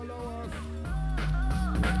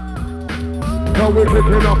Cause we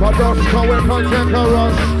picking up a dust, cause we can't take a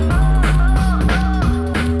rush.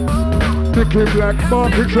 Nicky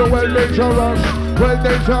Blackmarket, so well dangerous, well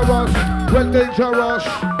dangerous, well dangerous.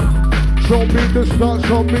 Show me the start,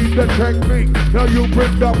 show me the technique. Now you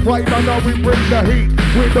bring the fight, and now we bring the heat.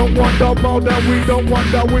 We don't want the mouth, and we don't want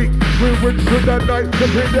the weak. We rinse to the night to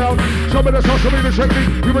pin down. Show me the start, show me the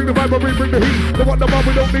technique. You bring the vibe, but we bring the heat. Don't want the mouth,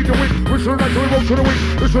 we don't need the weak. Rinse to the night, so we roll to the weak.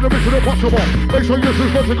 Rinse to the mission impossible. Make sure you see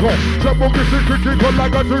physical. Jump on this is critical,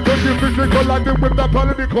 like a drink, you physical, like it with the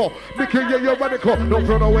political. Nicky, yeah, you're radical. Don't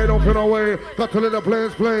feel no way, don't feel no way. Got to let the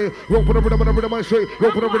players play. Roll for the rhythm, and the rhythm, I say.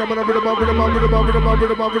 Roll for the rhythm, and the rhythm,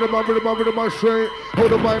 my straight.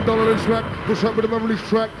 Hold the mind down on this track. Push up with the memory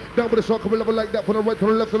track. Down with the song, come level like that. From the right to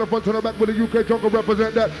the left, to the front, to the back. With the UK jungle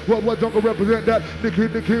represent that. What jungle represent that? Nicky,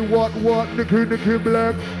 what? Nicky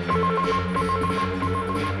Black.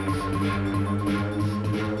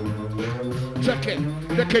 Check it.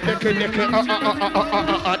 Nicky, wow.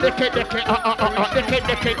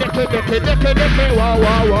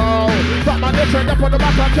 Fatman, they turn up on the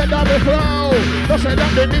back and tell them we flow. Don't say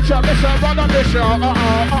that they need you, listen, run on this show.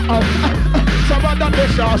 So run on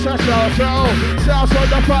this show. Sounds on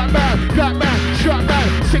the Fatman, Blackman, Shotman,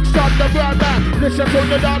 6 on the run man. Listen to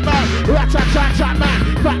the dumb man, rat-tat-tat-tat man,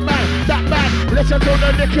 Fatman, that man. Listen to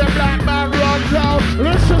the Nicky Blackman run down.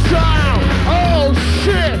 Listen sound. Oh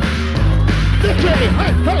shit. Nicky,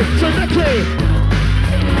 hey, to Nicky.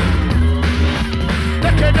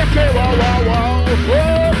 Nicky, wow.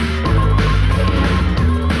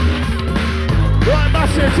 Right,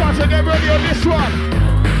 massive, time to get ready on this one.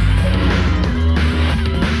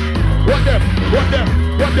 What them?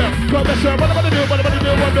 Come and say, what am I do, what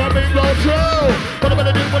don't mean no true. What am I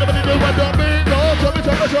do, what don't mean no true. Me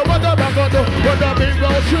tell me, what am I gonna do, what don't mean no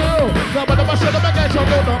true. Now what am I saying, I'm against you,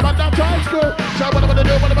 no, man, that time school. So what am I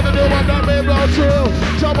do, what don't mean no true.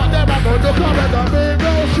 So what am I gonna do, come and don't mean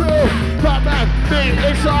no true. Fatman, me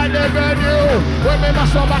inside the venue. When me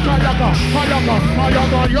must have back a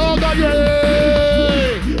yoga, yoga, yeah.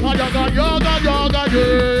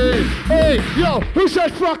 Hey, yo, who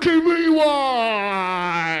said fucking rewind?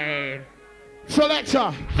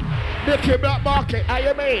 Selector, Nicky Blackmarket, how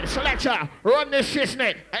you mean? Selector, run this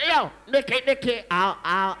shiznit. Hey, yo, Nicky,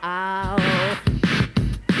 ow.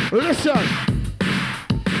 Listen.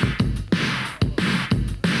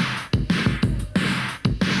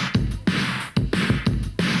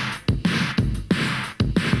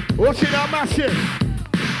 Watch it now, massive.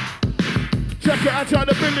 Check it, I try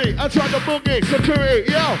the Billy, I try the boogie,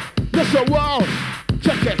 security, yo, listen, wow,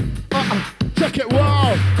 check it, check it,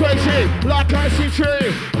 wow, crazy, like IC3,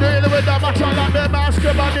 dealing with the matter like the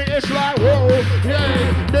master body, it's like, whoa,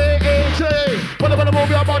 yeah, D-E-T, what about the move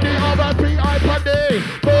your body, R-I-P, I-P-D,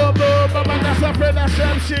 boom, man, that's a friend, that's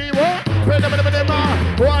MC, what?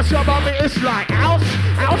 What's your mommy? It's like, ouch,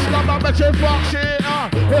 la mama, she fucks it,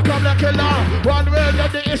 here come the killer, one real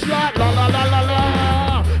lady, it's like,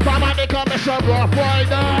 la. Mama, they come as a rough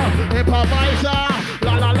rider, improviser,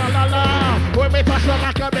 la. When me touch the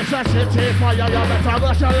back of me, city fire, you better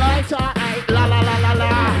rush a lighter, la.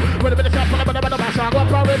 When the top of the bass, I go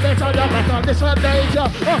probably better, you better listen, danger.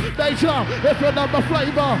 If you know my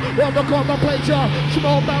flavor, one will come and pager,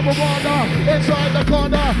 small marijuana, inside the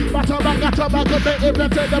corner, but I'm back, good day, if you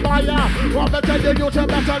take the buyer, want to tell you to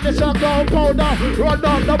better listen, gold powder, run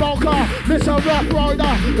down the bunker, listen, rough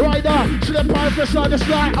rider, slip on the side, it's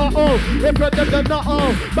like, if you did the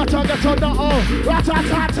nut-oh, better get a nut-oh,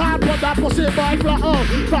 rat-a-tat-tat, put that pussy by flat-oh,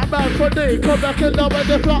 Fatman for D, come back in there with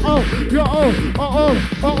the flat-oh, yo-oh,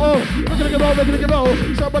 we're gonna give roll,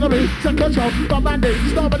 somebody me, take control, Fatman D,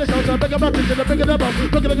 start with the show, so big about it, bigger the bump,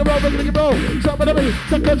 we're gonna give roll, somebody me,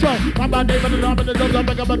 take control, Fatman D, with the love,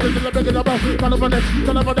 bigger about it, bigger the bump, turn over this,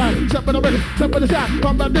 turn over that, step with the shot,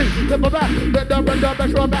 Fatman D, step back, let them bring the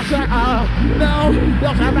best one back, say, now,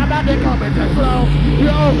 look how my body coming to flow,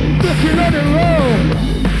 yo, Nicky on the roll,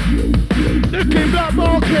 Nicky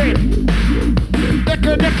Blackmarket,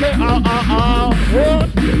 Nicky, what?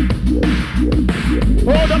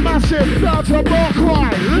 Oh, the massive, down to a ball cry,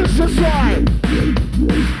 listen side.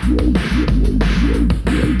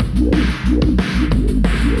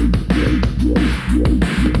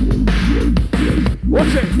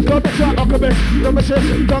 Watch it, don't be shot, alchemist, nemesis,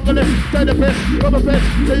 junglist, therapist, rubber fist,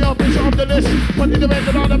 say your bitch on the list, put in the way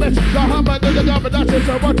to all the bits, the hammer, the government, that's it,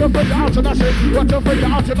 so watch out for your automatic, watch out for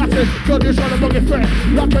your automatic, good use on the boogie fit,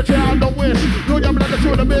 lock your chair on the wish, do your blood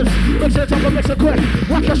to the miss, mix it up and mix it quick,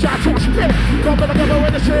 watch your shot, watch spit, don't better go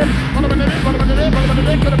with the shit, on the minute,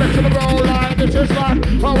 could have been to the roll line, this is like,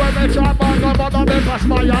 oh, when they try, man, go them on the paper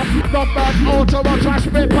fire. The man out of a trash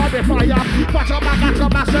paper the fire. But a man got a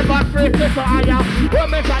massive and free the fire. When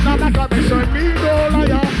me try to make a mission, me no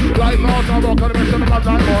liar. Like out of a mission, but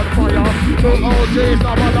I'm on fire. Two OGs, no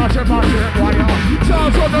one that you pass it wire.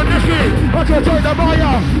 Sounds on the Nicky, but you try the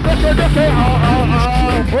fire. Nicky, Nicky,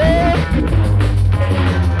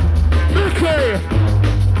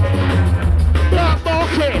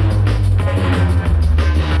 Blackmarket.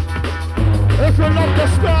 If you love the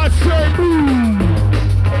stars, say boom.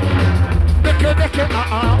 Nicky, Nicky,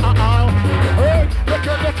 Nicky,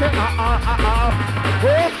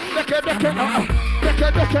 Nicky,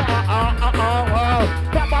 Nicky,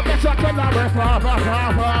 That my bitch I can never fall.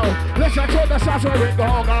 Listen to the sounds where we go.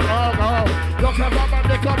 Look at my man,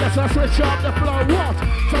 they got this a switch on the flow. What?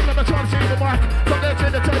 Some of the trying to see the mark. Some of them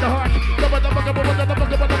trying to take the heart. Some of them are going to give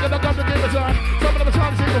it up. Some of them are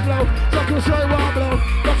trying to see the flow. Some can say one blow.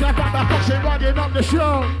 Look like I'm the boxing running on the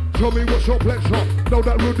show. Tell me what's your pleasure. Know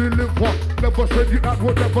that Rudy live for. Never said you that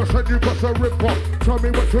would never said you was a ripper. Tell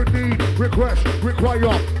me what you need, request,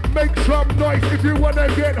 require. Make some noise if you wanna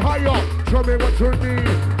get higher. Tell me what you need,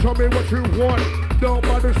 tell me what you want. Don't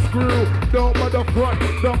bother screw, don't bother front.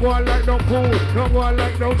 Don't go on like no fool, don't go on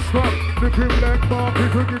like no strut. Nicky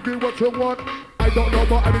Blackmarket, we give you what you want. I don't know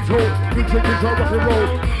what I be told. You think it's a rock and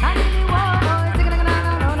roll.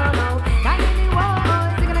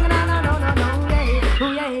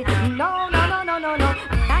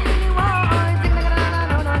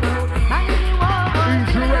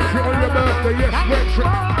 Yes, retro.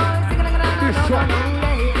 This one.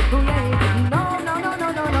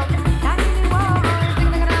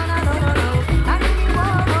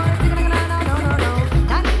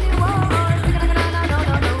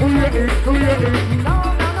 Who you eat? Who you eat?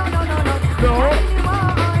 No.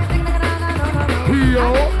 Yo.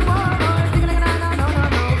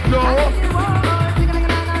 No.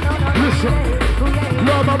 Listen.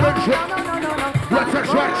 Love my retro. What's a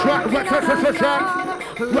track? What's a track?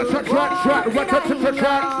 What's a track? What's a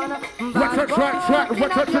track? What's a track?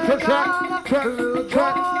 What's a track?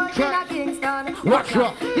 What's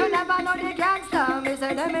up? You never know the gangster, me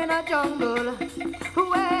say them in a jungle.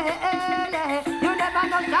 Well, you never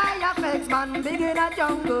know Jaya Flex, man, big in a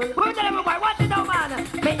jungle. Who tell them boy, what you know, man?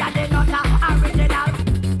 Me a the nutter, original.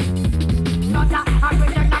 Nutter,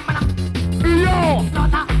 original, man. Yo!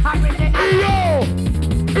 Nutter, original. Yo!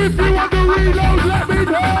 If you want to reload, let me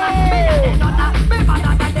know!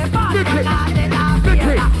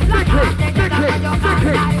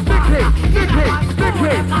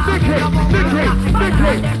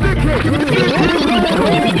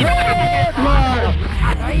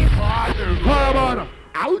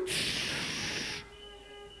 Ouch!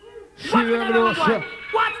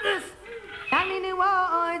 What's this?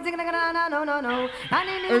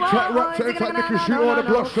 It's like Nicky, she all the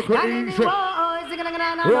blush, look at easy.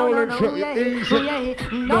 Rolling shit, easy.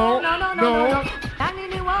 No.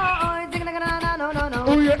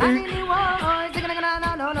 Who you eat?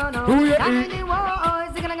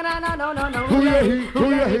 Who you eat? Who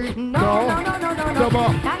you eat? No. Come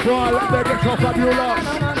on. Go on, let them get off of you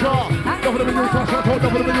last. Sure. Don't put them in your toss, don't put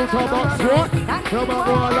them in your toss box. What? Come on,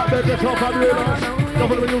 go on, let them get off of you last. Don't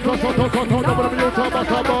put them in your toss, don't put them in your toss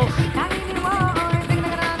box.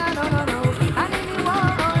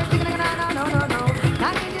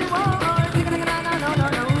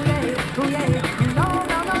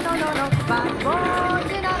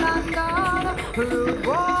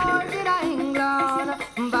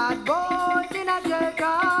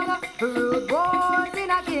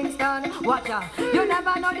 You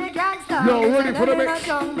never know the gangster. Yo, ready for the mix?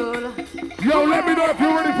 Yo, let me know if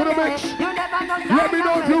you're ready for the mix. Let me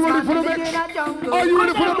know if you're ready for the mix. Are you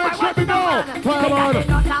ready for the mix? Let me know. Come on.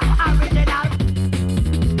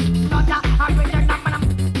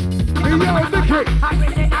 Hey, yo, Nicky.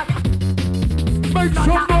 Make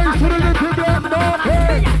some noise for the Nicky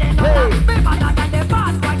Blackmarket. Hey.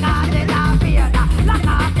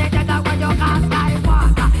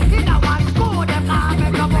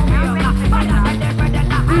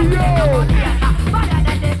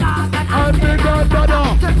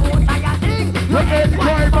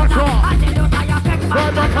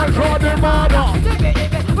 Control the mother.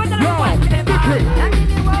 Yo, Nicky.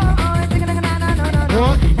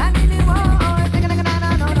 What?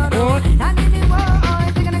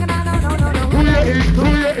 Who you eat? Who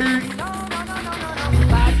you eat?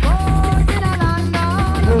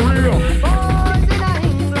 For real.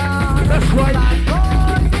 That's right.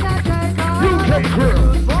 UK crew.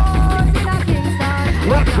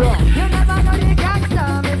 What's up? You never know the gangster,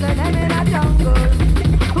 me say them in a jungle.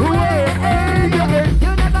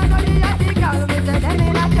 You never know the ethical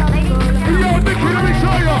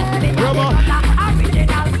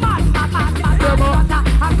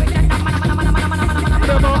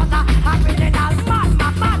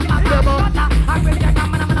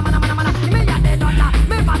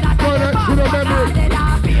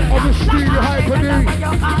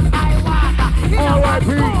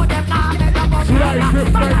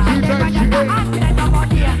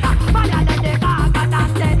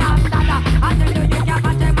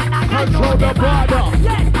Control the border.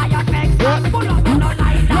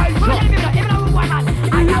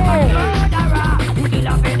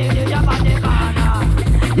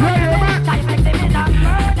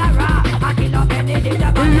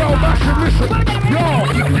 Yo, massive, listen. Yo,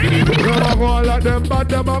 them a go like them, but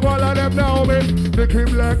them a go like them now, me. Nicky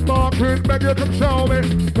Blackmarket, beg you to show me.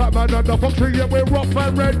 Fatman and the Foxy, yeah, we rough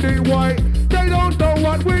and ready white. They don't know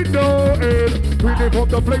what we doing. We live from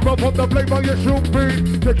the flavor you should be.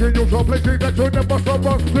 Taking you some places that you never saw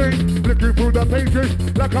us see. Flicking through the pages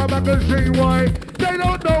like a magazine, why? They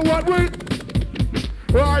don't know what we.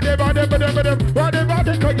 Ride them, ride them, ride them, ride them, ride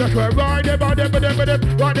them, cut your swear. Ride them, ride them, ride them,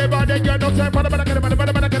 ride them, ride them, you're not saying, but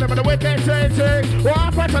the way they say, well,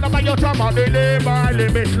 I'm fighting about your time, they live my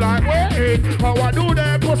limits like waiting. How I do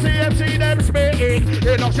them, pussy and see them speaking.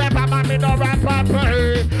 You know, say, Fatman, me no rap and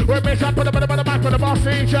play. We miss up, put the man for the boss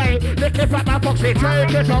CJ. Nicky Fatman, Foxy,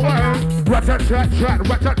 take it away. Rat-a-tat-tat,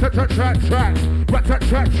 rat-a-tat-tat-tat-tat.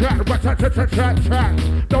 Rat-a-tat-tat,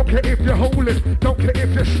 rat-a-tat-tat-tat-tat. Don't care if you're holding, don't care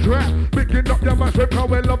if you're strapped. Picking up your massive car,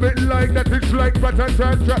 we love it like that. It's like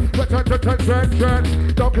rat-a-tat-tat,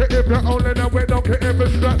 rat-a-tat-tat-tat. Don't care if you're holding and we don't care if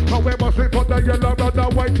it's strapped. How we must put the yellow on the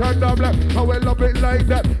white and the black. How we love it like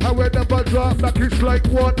that. How we never drop back. It's like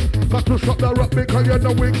what? Got to stop the rock because you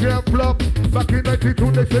know we can't flop. Back in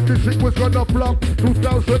 92 they said this shit was gonna flop.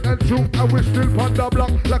 2002 and we still on the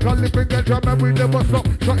block. Like a living engine and we never stop.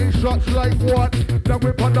 Shotting shots like what? Now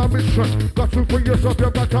we on a mission. Got to free yourself, you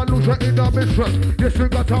got to lose it in a mission. Yes, you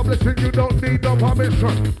got a blessing, you don't need no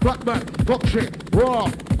permission. Fatman, Foxy, raw,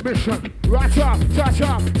 mission. Right up, touch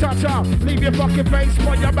up, touch up. Leave your fucking face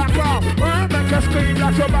on your back up. Make a scream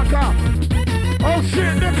like your back up. Oh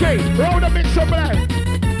shit, Nicky, roll the mix of blend.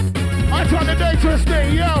 I try the dangerous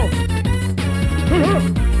thing, yo.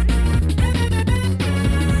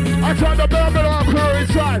 I try the Birmingham crew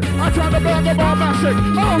inside. I try the Birmingham massive.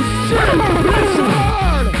 Oh shit, listen.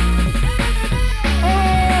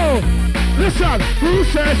 Oh, listen. Who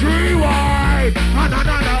says rewind?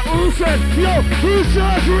 No. Who says, yo, who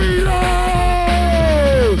says reload?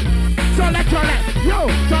 Select, yo,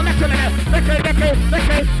 select,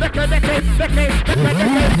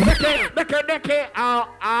 Nicky, ow.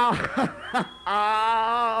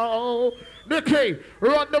 Nicky,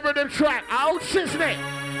 run the rhythm track. Ow, Sizzle.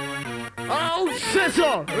 Oh,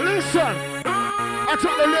 Sizzle, listen. I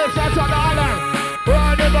took the lips, I took the island.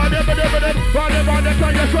 Ride them,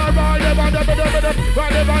 can you swear? Ride them,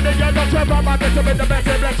 you're not sure about this. I'm in the best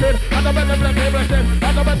blessing. I'm the better blessing.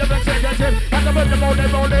 I'm the better blessing. I'm the better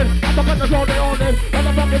rolling. I'm the better rolling. I'm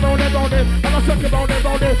the fucking rolling. I'm the second rolling.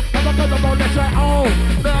 I'm the better rolling. Oh,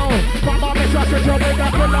 no. Come on, Miss Russell, show me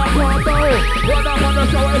that you're not wrong, no. Run up on the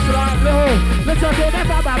show, it's like, no. Listen to the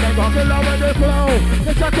Fatman, they're walking low in the flow.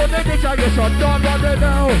 Listen to the DJ, you're so done what they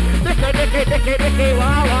know. Nicky,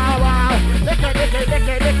 wow.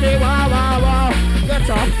 Nicky, wow. Get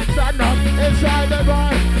up, stand up, inside the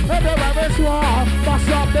vibe. Everywhere is war, bust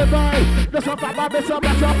up the vibe. There's a Fatman, there's a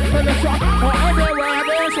mess up in the shop. Everywhere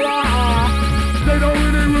is war. They don't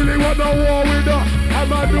really want no war with us.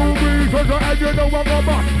 I'm a newbie, cause I you know I'm a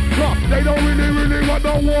boss. They don't really want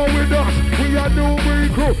no war with us. We are newbie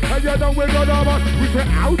crew, and you know we're gonna boss. We say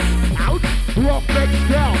out, rough next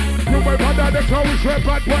down. You may find out the show, we say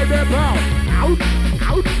bad boy, they're bound. Out,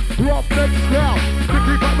 rough next down.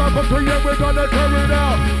 Nicky Blackmarket, for 3 years, we're gonna turn it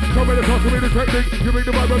out. Show me the sauce, show me the technique. You bring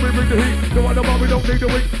the vibe, we bring the heat. No one about we don't need the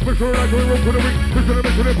weak. Make sure that we're room for the weak. Mission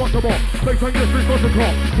impossible. Make time your streets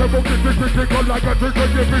physical. Tempo this physical like a drink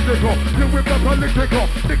when you're physical. You whip the political.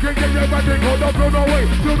 Nicky get your radical. Don't blow no way.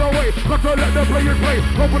 Got to let the players play.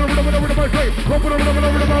 Go put a rhythm in my say. Go put a rhythm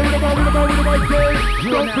in my say.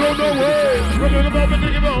 Don't blow no way.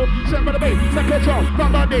 Set by the beat. Set control.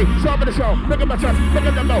 From my knee. Show me the show. Look at my chest. Look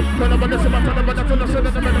at the low. Turn up and listen. Turn up and listen.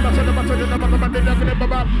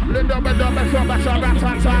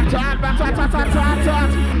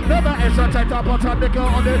 Never hesitate up on the girl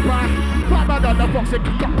on the back. Fatman on the Foxy,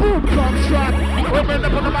 boom, come strap. Women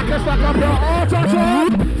up on the back and stack up your auto.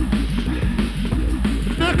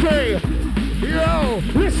 Nicky, yo,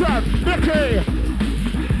 listen, Nicky.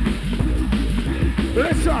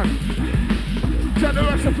 Listen,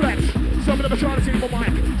 Generation Flex. Some of them are trying to see my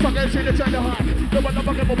mic. Some can see the tender hike. No one the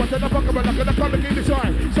fucking moment, they're the fucking one. Like the comic in the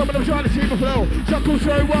time. Some of them trying to see my flow. Some cool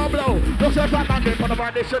say well blow. Don't say Fatman dip on the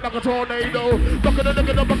right, this shit like a tornado. Back of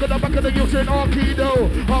the using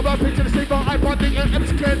Arkido. I'm up into the single iPod, the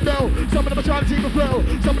MC Kendo. Some of them are trying trying to see me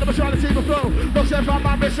through. Some of them are trying to see me through. Don't say if I'm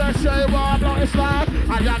a mission, say, well, I'm not Islam.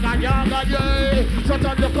 And young, yeah.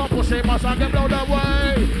 Sometimes the couple say, must I get blown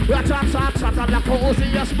away. We attack, shot like a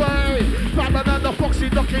Uzi, yes, spray. Fatman and the Foxy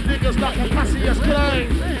ducking niggas like a Cassius Clay.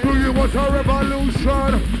 Do you want a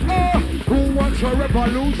revolution? Who wants a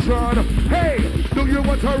revolution? Hey, do you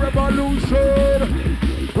want a revolution?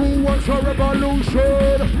 Who wants a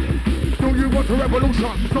revolution? Do you want a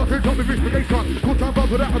revolution? Nothing on the investigation. Put time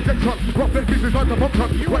for that objection. Profit business like the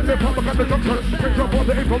function. When the propaganda junction. Change up all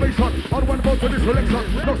the information. On one vote for this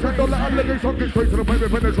election. No scandal allegation. Get straight to the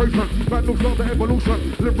private penetration. Man looks like the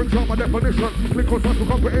evolution. Live brings out my definition. Link on to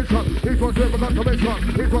comprehension. Each one's never got to mention.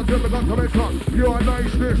 Each one's never got to mention. Pure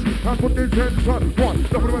niceness. And put intention. What?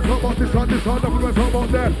 Nothing about talk about this one. Nothing about talk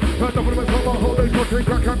about that. Nothing about talk about how they shot take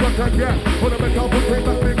crack and contact. Yeah. Put them in top. Put them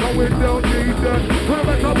back. Because we don't need that. Put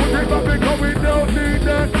them in top. Put them back. Because we don't need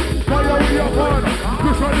that. Fire we are one.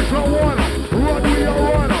 This one is a one. Run we are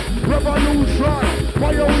one. Revolution.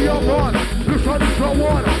 Fire we are one. This one is a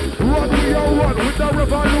one. Run we are one with the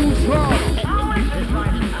revolution.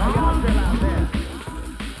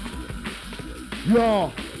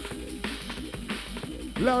 Yo.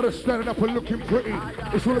 Louder standing up and looking pretty.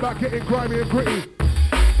 It's all about getting grimy and gritty.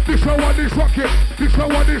 This show one is rocket, this show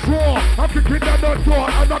one is raw. I'm kicking down the door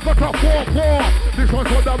and I got a 4-4. This one's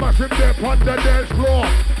for the massive dip on the dance floor.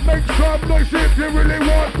 Make some noise if you really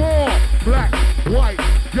want more. Black, white,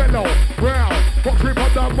 yellow, brown. Foxy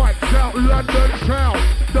on the mic, shout London sound.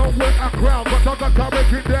 Don't wear a crown, but I got to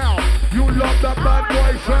make it down. You love the bad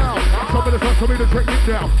boy sound. Some of the songs for me to take it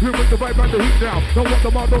down. You bring the vibe and the heat down. Don't want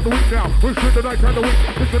the mouth on the week now. We shoot the night and the week.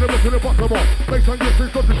 It's in the mission impossible. Make some yes,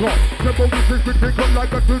 it's got to go. Tempo, this is critical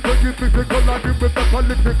like a tutor. You physical like you with the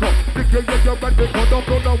political. Think you get your radical. Don't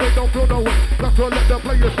go no way, don't go no way. That's all let the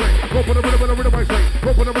players play. Go for the rhythm I say.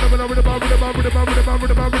 Go for the rhythm I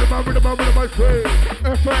say.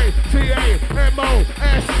 F-A-T-A-M-O-S.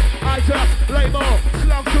 I just lay more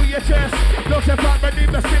slung to your chest. Don't say Fatman need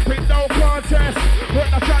the simping, no contest. When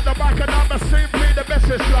I try the mic and I'm simply the best.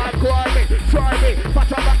 It's like grimy, try me.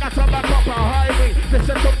 Fat on back, on my proper highway.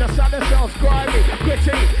 Listen to the sound that sounds grimy,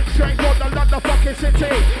 gritty. Straight from the London fucking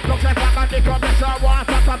city. Looks like I'm a nigga, miss I want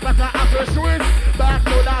to better after Swiss. Back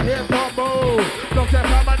to the hip hop move. Looks like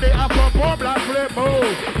I'm a nigga, boom, like flip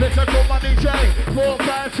move. Listen to my DJ, full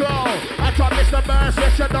control. I try Mr. Mercy,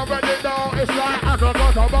 you already know. It's like I don't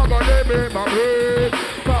know the mama name in my head.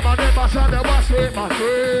 Come on in my son, they was with my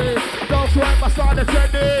street. Don't sweat my style the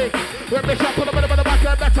technique. When me shot put them in the back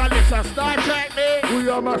and better listen. Start technique. We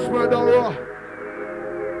are mass murderer.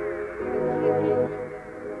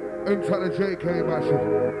 Inside the JK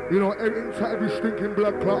massive. You know, inside every stinking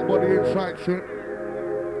blood clot body inside shit.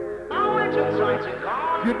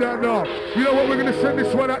 You don't know. You know what, we're gonna send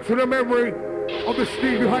this one out to the memory of the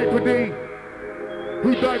Stevie Hyper D,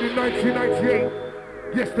 who died in 1998.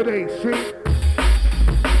 Yesterday, see?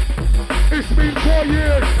 It's been 4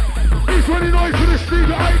 years. It's really nice for the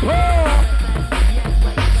Stevie Hyper.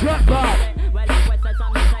 Slap back.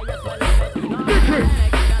 Nicky.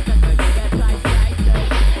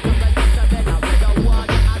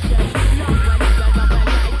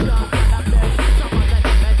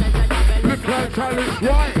 Talent's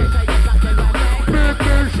right. Big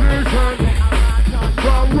decision.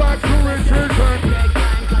 From right to incision.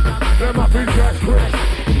 Them up in just rich.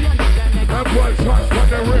 And boy shots for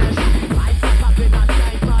the rich.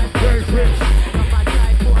 Raise rich.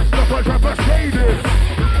 Stuff like a Mercedes.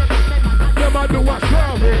 Them I do a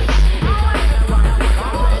service.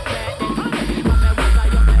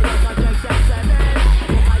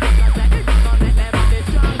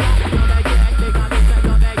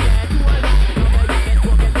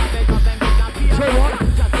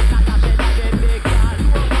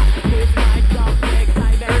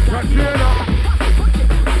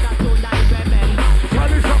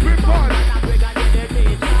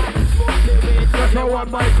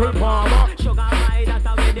 Michael Palmer,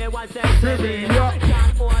 Syria,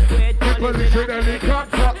 people listen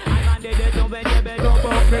helicopter, don't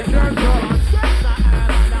about the cancer,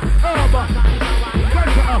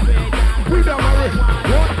 we don't worry,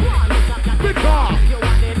 what? Big car,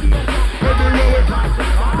 heavy with,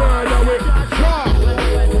 murder with, sharp.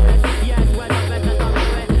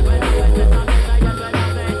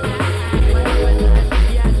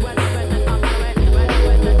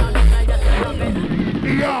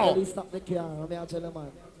 Stop the car, may I tell you,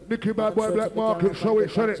 man. Nicky Blackmarket, show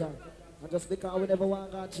it, shut it. And just because we never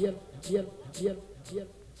want to go jail.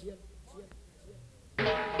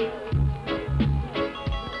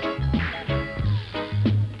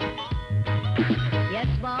 Yes,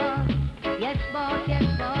 boss. Yes, boss. Yes,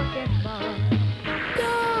 boss. Yes, boss.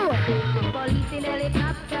 Go!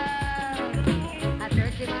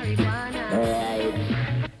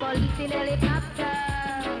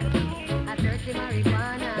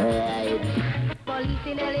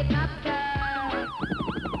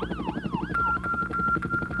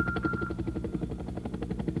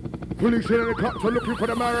 Police in the cops are looking for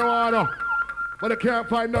the marijuana, but they can't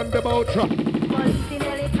find none about you. Police in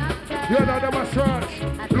helicopter. You know them a search.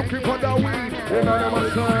 Looking for the weed. You know them a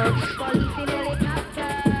search. Police in helicopter.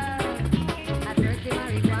 I search the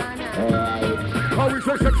marijuana. How we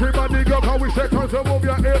say sexy body girl, how we say tons of move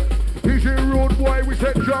your hip. Easy road boy, we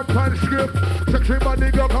say jump and skip. Sexy body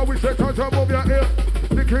girl, how we say tons of move your hip.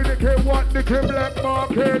 Nicky what? Nicky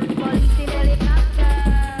Blackmarket. Police in helicopter.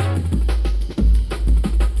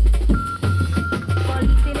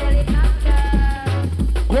 Police in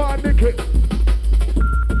helicopter. Go on, Nicky.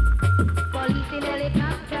 Police in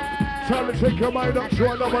helicopter. Try to take your mind up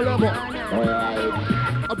to another level.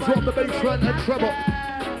 Absorb the baseline and treble.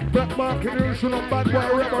 Blackmarket, illusion of bad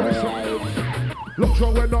boy revolution. Look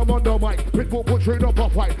so when I'm on the mic, Pitbull put straight up a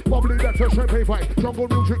fight. Bubbly, that's a champagne fight. Jungle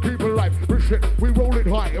music, keep it alive. Rich shit, we roll it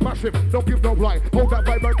high. Massive, don't give no lie. Hold that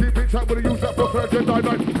vibe and keep it tight. When you use that preferred jet night.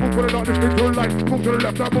 Move to the north, into the light. Move to the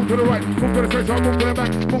left, now move to the right. Move to the center, move to the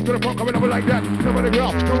back. Move to the front, coming up like that. Never the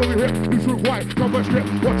girl, go over here. He's too quiet, come and strip.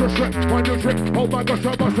 Watch your strip, find your trick. Oh my gosh,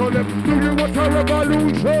 I must on them. Do you want a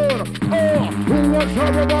revolution? Oh, who wants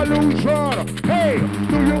a revolution? Hey,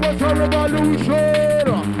 do you want a revolution?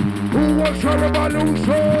 Who wants a revolution?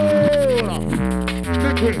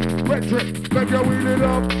 Nicky, Patrick, beg your wheeling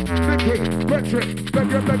up. Nicky, Patrick, beg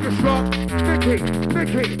your slop. Nicky,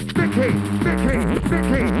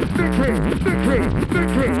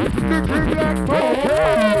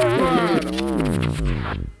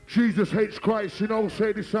 Blackmarket. Jesus hates Christ, you know,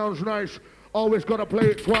 say this sounds nice. Always gotta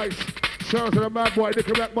play it twice. Sounds of the mad boy,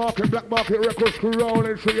 Nicky Blackmarket Records crew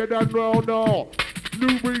rolling, so you don't know, no.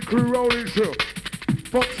 New breed crew rolling, so.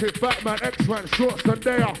 Foxy, Fatman, X-Man, Shorts and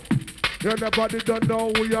there. You nobody don't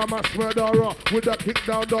know we are mass murderer. With a kick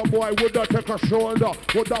down the boy, would I take a shoulder?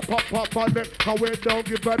 Would I pop on neck? How we don't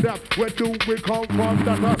give a damn. Where do we come from?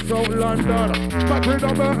 That's South London. Back in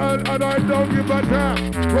the hand and I don't give a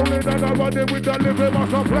damn. Rolling and I'm running with the living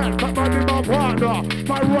master plan. Fatman in my partner,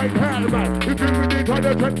 my right hand man. If you really need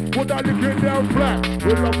to trend, would I lick it down flat?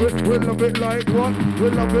 We love it like what?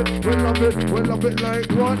 We love it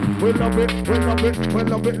like what? We love it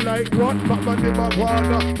like what? Fatman in my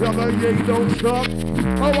partner, don't stop.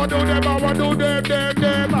 I want to do them.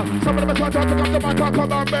 Some of them are trying to come to my talk on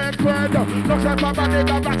my best friend. Don't say for my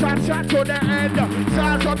nigga, but I'm shot to the end.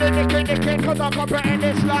 Sounds of the Nicky, cause I'm comparing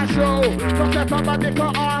this last show. Don't say for my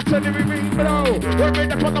nigga, arts and the ring blow. When we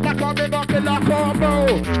put the back on me, knock it like combo.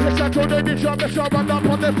 Listen to the DJ, the show, and up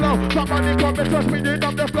on the flow. Somebody come and trust me, the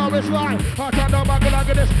up the flow is live. I turn the back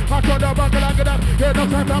like this, I turn the back like that. Yeah, don't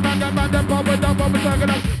say for my nigga, the pop with the pop is like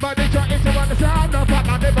that. My DJ is on the sound, the fuck,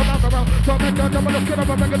 I never. So make a double look at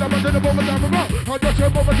them, make a double to the moment down the road. I just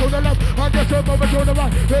move over to the left, I just move over to the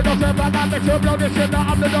right. They don't say bad, make sure blow this shit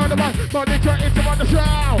up the dynamite. But they try into on the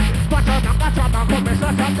show. But I'm come and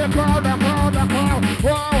set up the crowd.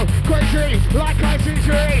 Wow, crazy, like ICC.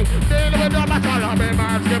 Dealing with the battle, I'm in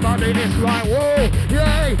my skin body, it's like, whoa,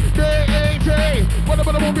 yay, D-E-T. What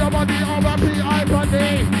about the movie on the R-I-P-I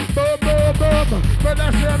body? Boom, but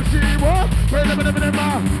that's the MC, what? Wait a minute,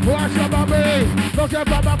 what's up, baby? Don't say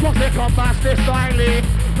bad, posse come mass this styling.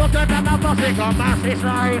 Don't say bad, posse come mass this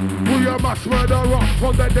styling. We are mass murderer,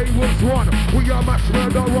 from the day was one. We are mass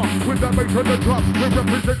murderer, with the mic on the drum. We're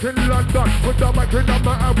representing London, with the mic in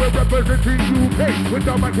number and we're representing UK. With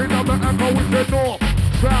the mic in number and go with the north,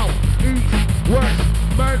 south, east, west,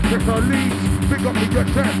 Manchester, Leeds. Big up to your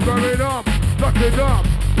chest, burn up, lock it up.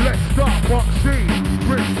 Let's start what see,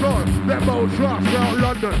 Bristol, Lemo, Trust, South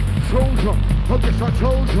London, Soldier, I guess I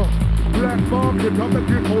told you. Blackmarket, I'm the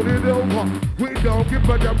kid holding over. We don't give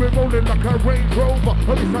a damn, we're rolling like a Range Rover. I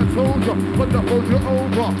guess I told you, but I hold you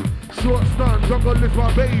over. Short stand, jungle is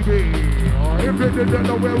my baby. If you didn't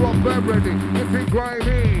know we're up and ready. If it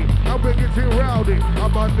grimy, I'm big it rowdy.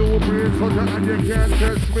 I'm a new breed soldier and you can't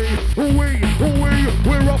test me.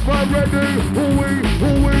 We're up and ready.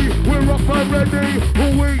 We're up and ready.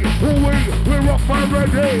 We're up and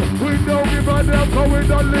ready. We don't give a damn, so we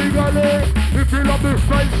done legally. If you love the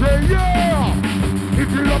straight, say yeah. If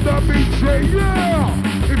you love the beat, say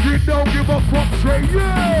yeah. If you don't give a fuck, say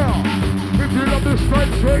yeah. If you love the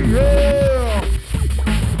straight, say yeah.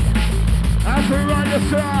 As we run the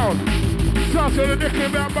sound, sounds of the Nicky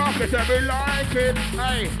Blackmarket, and we like it.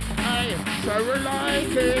 Hey, so we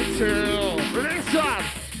like it too. Listen.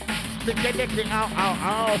 Nicky,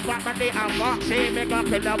 ow, Fatman the unboxing, make up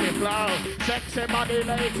and down we flow. Sexy body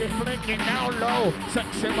lady, flick it down low.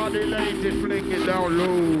 Sexy body lady, flick it down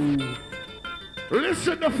low.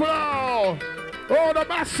 Listen the flow. Oh, the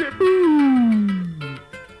massive boom.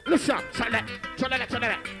 Listen, to the left.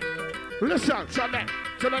 Listen, to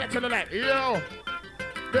the left. Yo.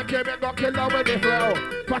 They came and got killed with the flow.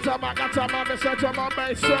 Fatman got a man, listen to my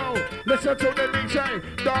bass soul. Listen to the DJ,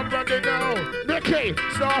 don't run the know. Nicky,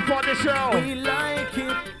 start for the show. We like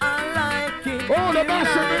it, I like it. All the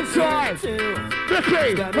massive inside.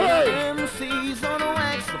 Nicky, got hey. MCs on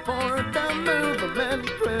wax for the movement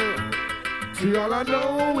crew. See, all I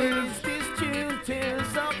know is this tune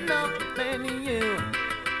tears up nothing you.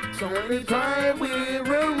 So anytime we're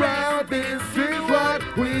around, this is what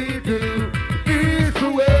we do. It's the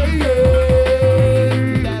way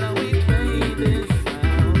that we play this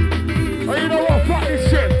sound. Oh, you know what? Fuck this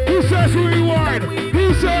shit. Who says rewind?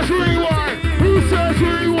 Who says rewind? Who says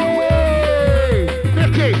rewind?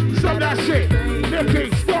 Nicky, stop that shit.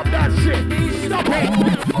 Nicky, stop that shit. Stop it.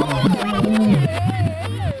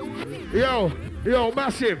 Yo,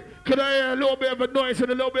 massive. Can I hear a little bit of a noise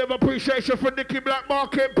and a little bit of appreciation for Nicky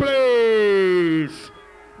Blackmarket, please?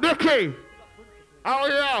 Nicky! Oh,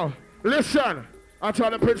 yeah. Listen. I tell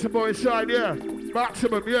the principal inside, yeah.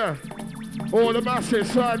 Maximum, yeah. All the massive,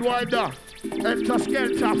 Sidewinder. Enter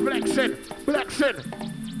Skenta, flexing.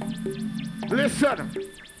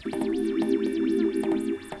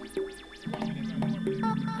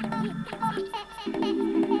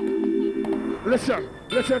 Listen.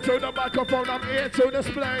 Listen to the microphone, I'm here to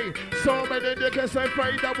display. So many niggas say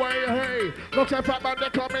fade away, hey. Look at Fatman, they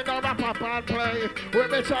coming on rap up and play.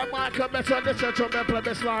 With me to Michael, better listen to me play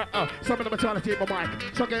this like, some of them are trying to keep my mic.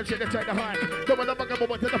 So get shit to take the hike. Some of them are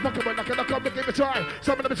going to the fucking one, I can come and give it a try.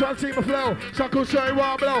 Some of them are trying to see my flow. So I could say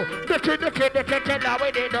one blow. Nicky, now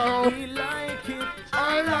we didn't know. We like it,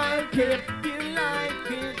 I like it. you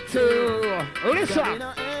like it too. Listen.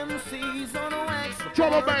 MCs on wax.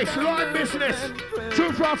 Trouble bass, live business.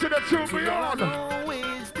 2002 beyond.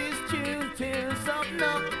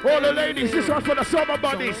 All the ladies, this one's for the summer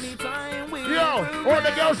buddies. Yo, all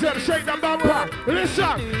the girls there, shake the bumper.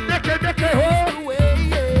 Listen, Nicky, ho.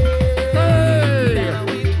 Hey.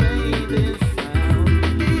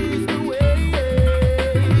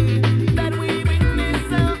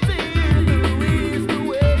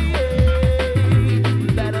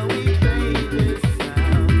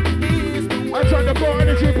 I'm trying to put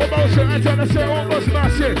energy promotion, I'm trying to say almost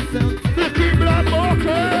massive. Nicky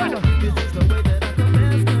Blackmarket.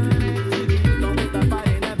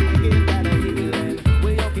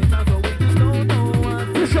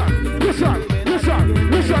 Listen,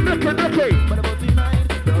 Nicky.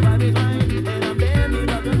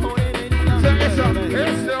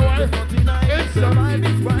 It's the way.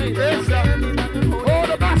 All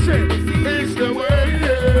the massive. It's the way.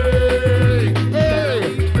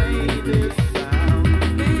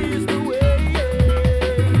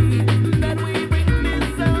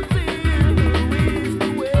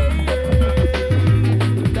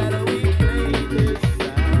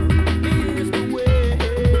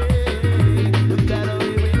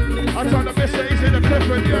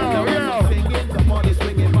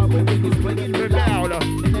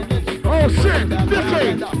 Oh shit, Nicky!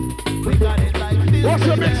 What's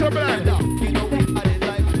the mix of blend?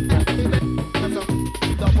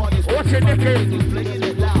 Watch it, Nicky!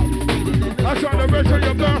 I'm trying to measure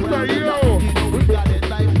your birthday, yo!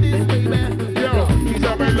 Yo,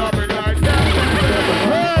 tell me love it like that!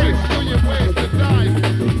 Hey!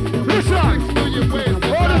 Listen!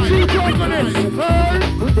 All the true jungleists! Hey!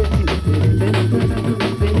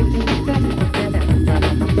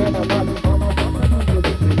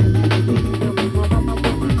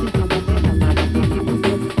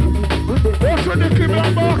 Nicky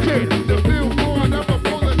Blackmarket, the billboard, I'm a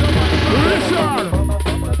bullet, listen!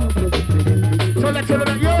 So let's go,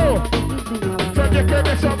 yo! So Nicky,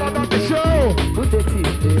 this on the show!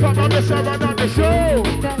 Come on, this on the show!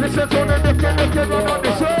 Listen to the Nicky on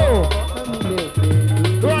the show!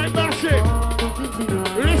 Right, massive!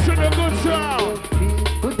 Listen to good sound!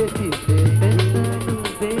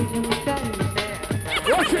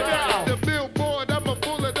 Watch it now! The billboard, I'm a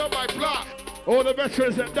bullet on my block! All the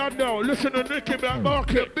veterans that don't know, listen to Nicky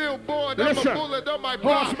Blackmarket. Billboard, listen. I'm a bullet on my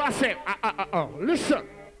block. Horse massive. Listen.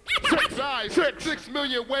 6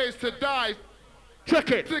 million ways to die.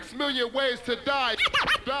 Check it. 6 million ways to die.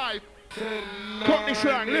 Cockney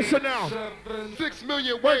slang, listen now. 6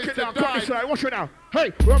 million ways to die. Cockney slang, watch it now.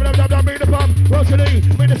 Hey, rub it up, meet the pump, roll to the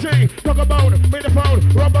meet the sea, talk about, meet the phone,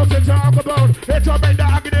 rub out and talk about. It's all made the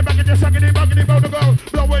agony, back in the suckety, buckety, bout to go.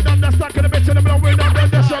 Blowing up the stack of the bitch and the blowing up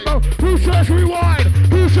the summer. Who says rewind?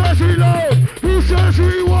 Who says reload? Who says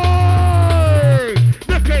rewind?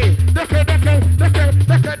 Nicky.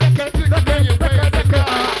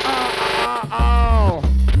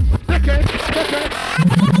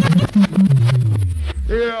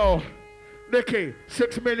 Yo, Nicky,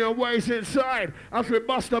 6 million ways inside as we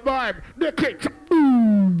bust the vibe. Nicky,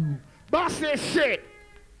 Boss this shit.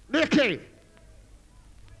 Nicky.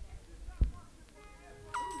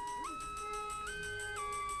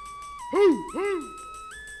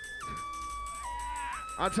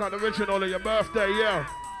 I told the original of your birthday, yeah.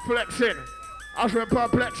 Flexing. I was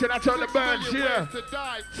perplexing. I told the birds, yeah.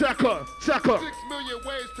 Circle. 6 million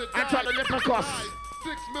ways to die. I told the liquor cost.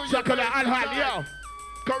 6 million Circle the ways to alcohol, die. yeah.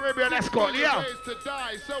 Caribbean escort, yeah. Ways to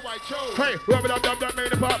die, so I chose. Hey, rub it up,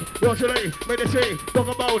 made the pop. Usually, made the tea. Talk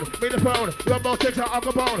about, made the phone. Rub out, takes out,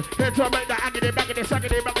 alcohol bone. Head to make the agony, backity,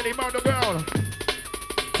 sackity, backity, mount the girl.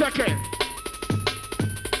 Check it.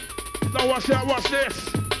 Now watch that, watch this.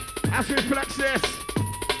 As we flex this.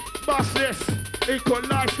 Bust this.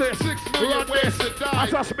 Equalize this. 6 million Run ways this. to die. I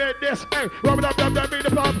just made this. Hey, rub it up, made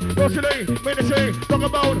the pop. Usually, made the tea. Talk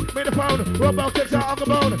about, made the phone. Rub out, takes out,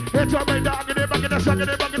 alcohol bone. Head to make the agony, backity,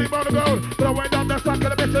 sackity, backity, mount the girl. But I went down the stack of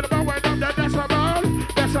the bitch in the bar, went down there, that's a man.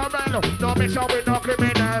 That's a man. No mission with no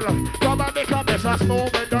criminal. Come and make a business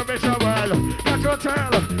move in the mission well. That's your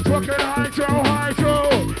tell. Smoking hydro.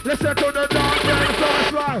 Listen to the dog, then so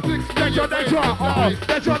it's like. Nature,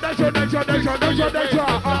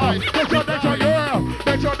 yeah.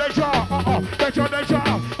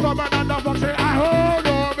 Come on and the say, I hold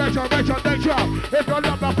on, nature. If you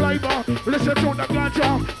love the flavor, listen to the ganja.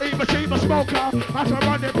 Even smoker, as a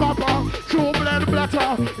running papa, true blend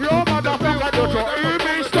blatter. Your motherfucker, don't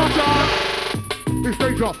you stutter. It's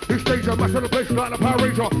danger, mash on the place like the Power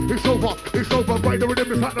Ranger. It's over, right the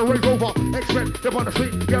rhythm is like the Range Rover. X-Men, they're on the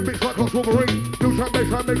street, get bitch like Cross Wolverine. New track,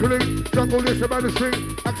 bass, I make a lead. Jungle, listen, man, the street.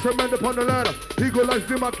 Action man upon the ladder.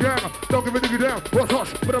 Equalize in my gang. Don't give a nigga down, what's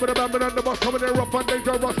hush? But I'm in the bus, coming in rough and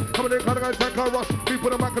dangerous. Coming in, cutting and tank a rush. People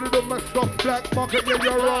the back of the dumb messed up. Black market, yeah,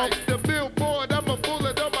 you're wrong. The billboard, I'm a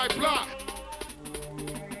bullet on my block.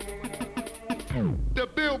 The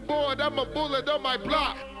billboard, I'm a bullet on my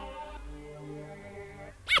block.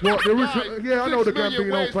 What, the original, yeah, I know the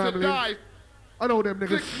Gambino family. I know them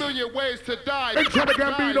niggas. 6 million ways to die. Inside the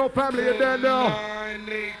Gambino family and then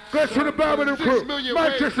go to the Birmingham crew,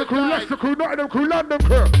 Manchester crew, Leicester crew, Nottingham crew, London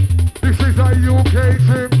crew. This is a UK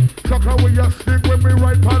team. Sucker with your stick when we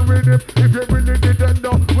ride pan rhythm. If you really didn't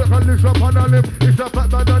know, we can listen up on a limb. It's a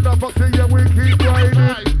Fatman and a Foxy, yeah, we keep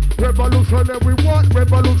riding. Revolutionary, what?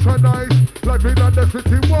 Revolutionize. Like we done the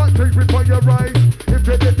city, what? Take me for your ride. If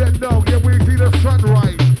you didn't know, yeah, we see the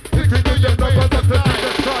sunrise. If you didn't know, we see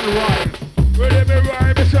the sunrise. Ready me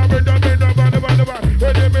ride, me show me the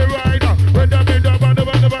ready me ride, ready me the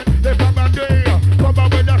they come and day, come on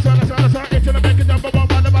with the sun, it's in the back of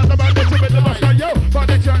the it's in the bus, yo, but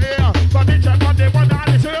it's your ear, but it's your body, what the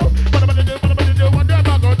is you, what I'm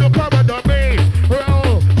going to cover the bass,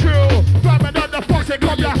 roll, true, from another foxy,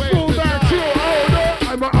 come ya, smooth and true, oh no,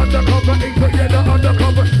 I'm an undercover agent, yeah, the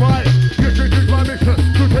undercover spy, this is my mission,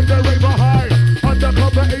 to take the raver high,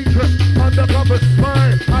 undercover agent, undercover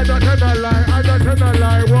spy, I don't tell a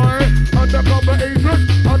lie, why? Undercover agent,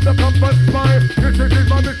 undercover spy. This is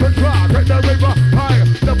my mission, try, take the river high.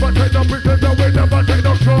 Never take no prisoners away, never take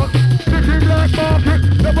no shots. Nicky Blackmarket,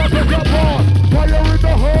 never take a pause. Fire in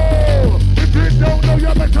the hole. If you don't know,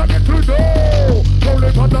 you better get to know.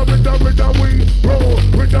 Rolling on the rhythm, we roll.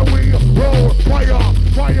 Rhythm, we roll. Fire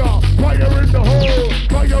in the hole.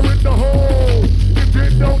 Fire in the hole. If you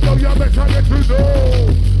don't know, you better get to know.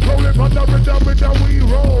 Rolling on the rhythm, we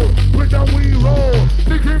roll. Rhythm, we roll.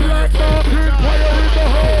 Nicky Blackmarket, fire in the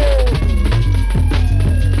hole.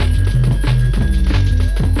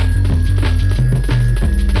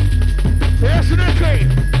 Yes, Nicky,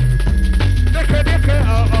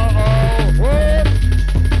 oh.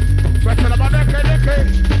 I tell about Nicky,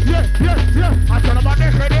 yeah. I tell about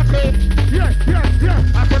Nicky, yeah.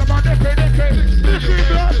 I tell about Nicky. Nicky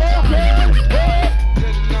Blackmarket,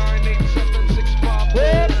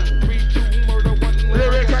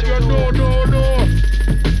 lyric and you no.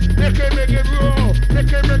 Nicky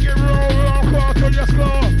make it roll, call to your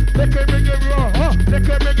score. Nicky make it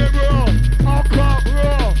roll,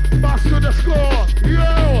 roll, pass to the score, yo.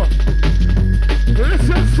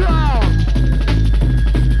 Listen sound.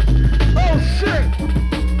 Oh shit.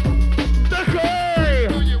 Nicky.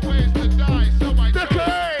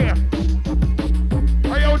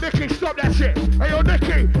 Hey yo Nicky, stop that shit. Hey yo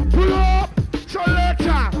Nicky, pull up.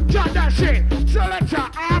 Selector, jump that shit. Selector,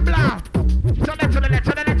 habla.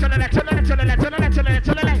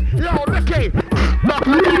 Yo, Nicky.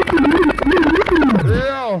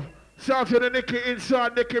 Yo, shout to the Nicky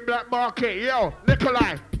inside Nicky Blackmarket. Yo,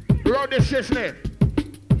 Nikolai, roll this shit, snip.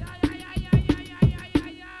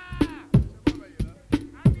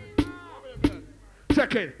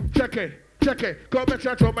 Check it. Go back to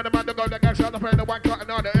man, the man, the girl, the guys, the friend, the white cut and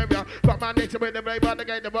all the area. But man, man needs to bring the blade, but the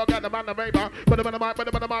game, the bug, and the man, the vapor. But the man,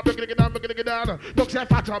 bring it down, bring it down. Look, say,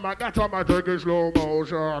 fat on my, got on my, take it slow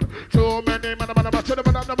motion. Too many man, to the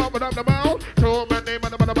man up the mouth, without the mouth. Too many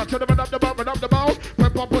man, to the man up the mouth, without the mouth.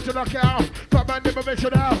 When pop pushing a cow, pop man, never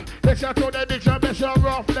mission out. This is to the diction, mission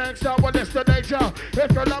rough next up with destination.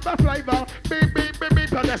 If you love the flavor, beep, beep, beep,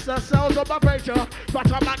 beep, and that's the cells of my picture.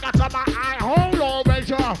 But I'm back at my eye, hold on,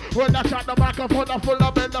 major. When I shot the microphone, I'm full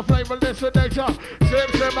of in the flavor destination.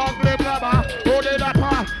 Sim, ugly, blabber, hold it up,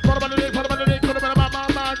 put them on the knee, put them on the knee, put them on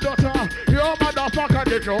my daughter. You motherfucker,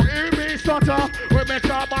 did you hear me stutter? We make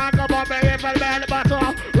a mark about me, evil man,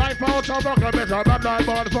 butter. Life out of rock, a bit of a blood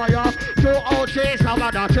bonfire. Two OGs, some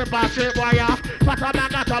of the chip wire. But I'm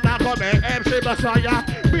back at my coming, MC Messiah.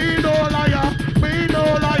 Be no liar, be no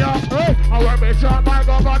liar. Hey, I will be shot by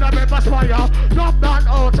governor, me perspire. Drop down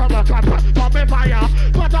out of the cap, from me fire.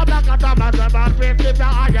 But I'm back at my seven, 50 the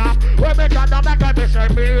higher. We make a back and me say,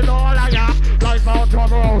 be no liar. Life out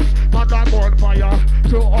of road, but I'm on fire.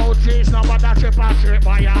 Two OGs, some of the chip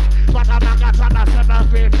wire. But I'm back at my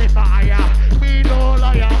 750 fire. Be no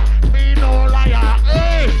liar, be no liar.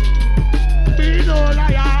 Hey, be no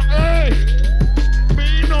liar. Hey,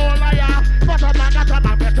 be no liar. But I'm back at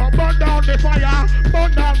my better. Burn down the fire,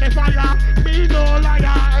 burn down the fire. Be no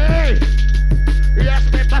liar. Hey. Yes,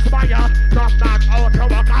 me perspire. Drop that out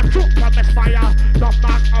of a hot truck from me fire. Drop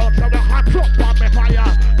that out of a hot truck from me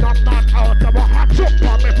fire. Drop that out of a hot truck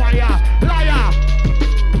from me fire. Liar!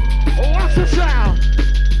 What's the sound?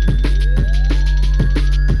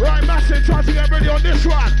 Right, massive, try to get ready on this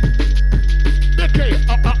one. Nicky,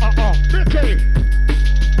 Nicky.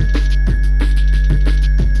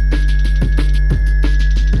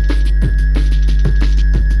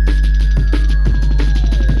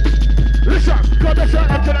 Listen, got the shirt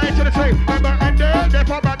up to the edge of the tree. Remember, and there,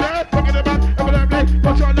 pop back there, look at the back, evidently,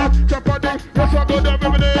 watch on left, jump on there, let's all go down,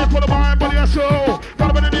 remember there, pull the mind, body and soul. Pull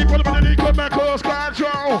them in the knee, come back, close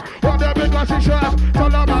control. What the big glass is sharp, tell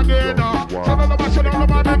them again, tell them about, tell them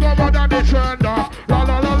about, they go more than the trend, la la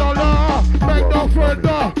la la la, make no friend,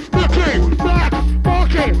 Nicky, Black,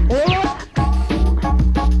 Market, what?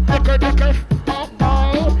 Nicky, oh, Nicky, oh,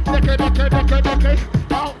 Nicky,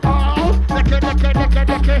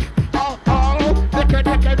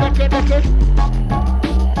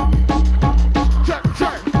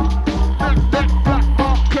 check.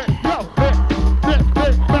 Blackmarket, yo.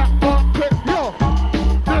 Blackmarket, yo.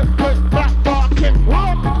 Blackmarket,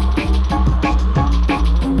 what?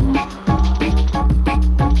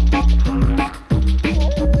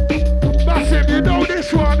 Massive, you know this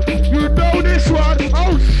one.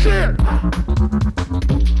 Oh shit.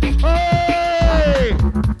 Hey.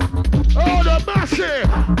 Oh, the massive.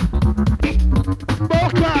 More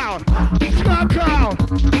cloud, small cloud,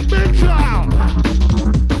 big cloud.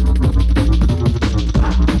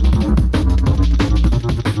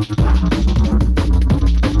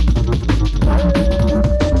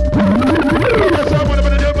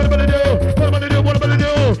 What am I gonna do?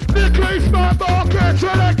 Nicky Blackmarket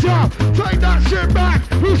selector, take that shit back.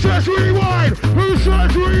 Who says rewind?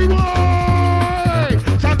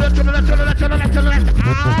 Something to the left.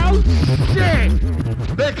 Ow, shit.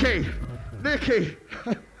 Nicky.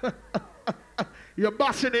 You're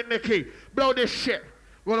busting it, Nicky. Blow this shit.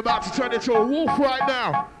 We're about to turn into a wolf right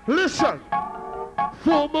now. Listen.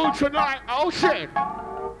 Full moon tonight. Oh shit.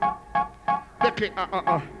 Nicky,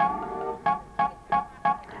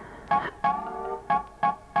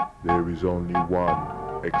 There is only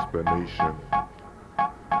one explanation.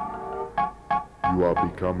 You are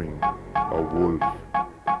becoming a wolf.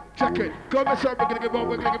 Check it. Come and show, we're gonna give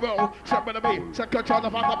up. Step by the beat. Set control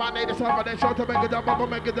of the man, need to stop, and then show to make it up,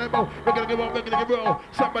 make it demo. We're gonna give up.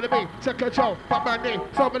 Step by the beat. Set control. Pop my knee.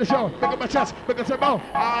 Stop in the show. Make it my chest. Make it some more.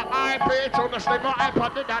 R.I.P. to the sliver, I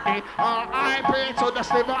put the daddy. R.I.P. to the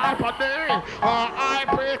sliver, I put the.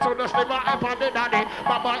 R.I.P. to the sliver, I put the daddy.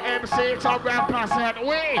 Mama MC to represent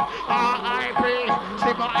we. R.I.P.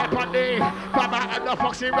 Sliver, I put the. Mama and the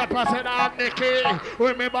Foxy represent our Nicky.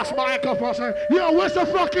 Remember microphone. Yo, where's the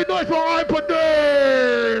fucking noise for iPod?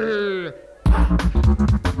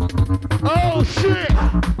 Oh shit!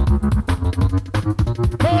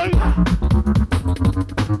 Hey!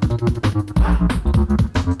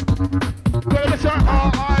 Listen,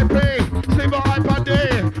 R.I.P. Steve iPod,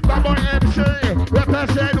 Baba MC,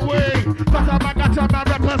 represent we. Fatman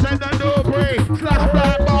represent the new breed. /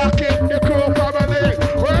 Blackmarket, the crew family.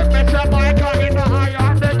 We met your mic in the higher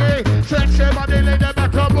degree. Sexy body, lady,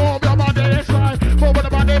 better move your body this side. Move the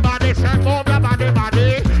body, say move the body.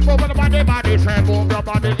 Move the body, say move your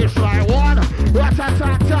body. It's like one.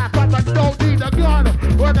 Rat-a-tat-tat, but I don't need a gun.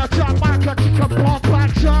 When I chop my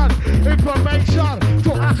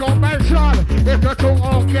If the two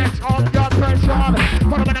all gets on your pressure,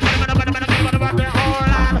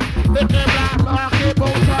 Nicky Blackmarket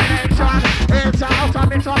boots on action. It's out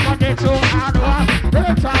of it up on the 2 and 1.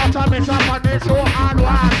 It's out of it up on the 2 and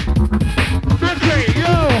 1. Nicky,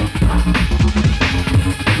 yo.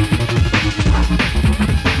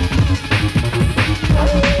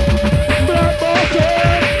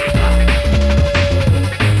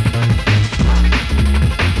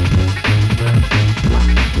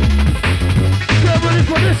 Get ready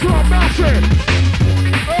for this one, massive.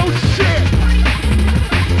 Oh shit.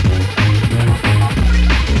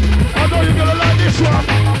 I know you're gonna like this one.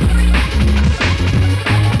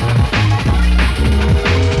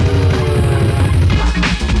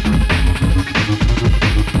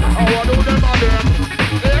 I wanna do them on them.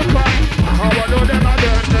 They're crying. I wanna do them on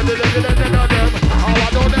them. I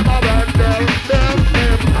wanna do them on them. I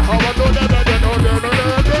wanna do them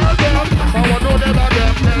on them. I wanna do them on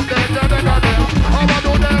them. I wanna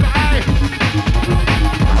do them, aye.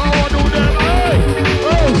 I wanna do them, aye.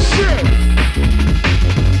 Oh shit.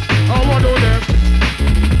 I wanna do them.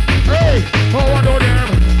 Hey, I wanna do them.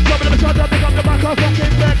 Some of them try to pick up the back of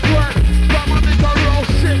fucking neck work. But my nigga roll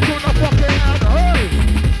shit to the fucking head. Hey.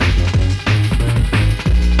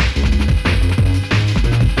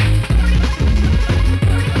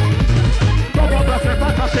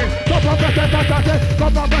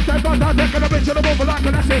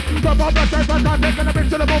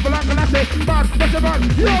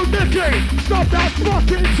 Yo, Nicky, stop that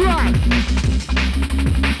fucking track!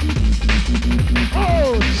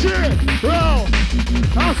 Oh, shit! Well,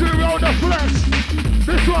 as we roll the flex,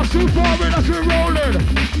 this one's too far in as we're rolling.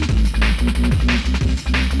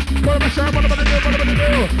 What am I saying? What am I gonna do? What am I gonna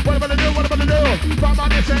do? What am I gonna do? What am I gonna do?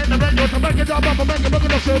 Fatman is saying the radio to make it up, up, make it, look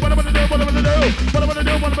at us. What am I gonna do? What am I gonna do? What am I gonna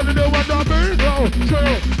do? What am I gonna do? What do bingo?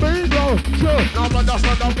 Bingo, chill. No, but that's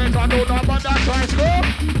not the case. I do not, but that's high school.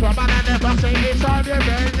 Fatman and the vaccine is on the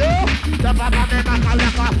menu. The Fatman and the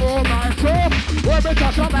like a 4x2. We're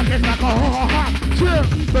better so back it's like a ha-ha-ha. Chill.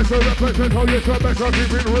 Better represent how you say, better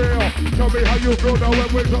keep it real. Tell me how you feel now when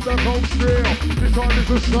we're on the cold steel. This one is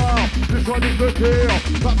the style. This one is the deal.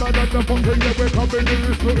 Fatman and the fucking yeah, we're coming in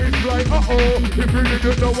this foot, it's like uh-oh. If you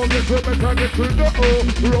didn't know what this would better get to the oh.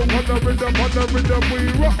 Roll on the rhythm, we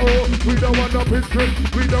roll. We don't want no pinching,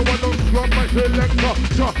 we don't want no scrum, my selector.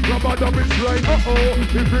 Chop, rubber dub, it's like uh-oh.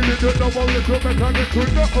 If you didn't know what this would better get to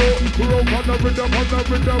the oh. Roll on the rhythm,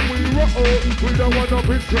 we roll. We don't want no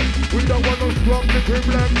pinching, we don't want no scrum, Nicky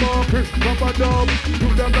Blackmarket. Rubber dub, do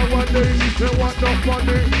them the one day, they want no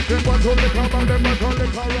money. They want to lick up and they want to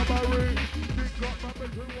lick a robbery.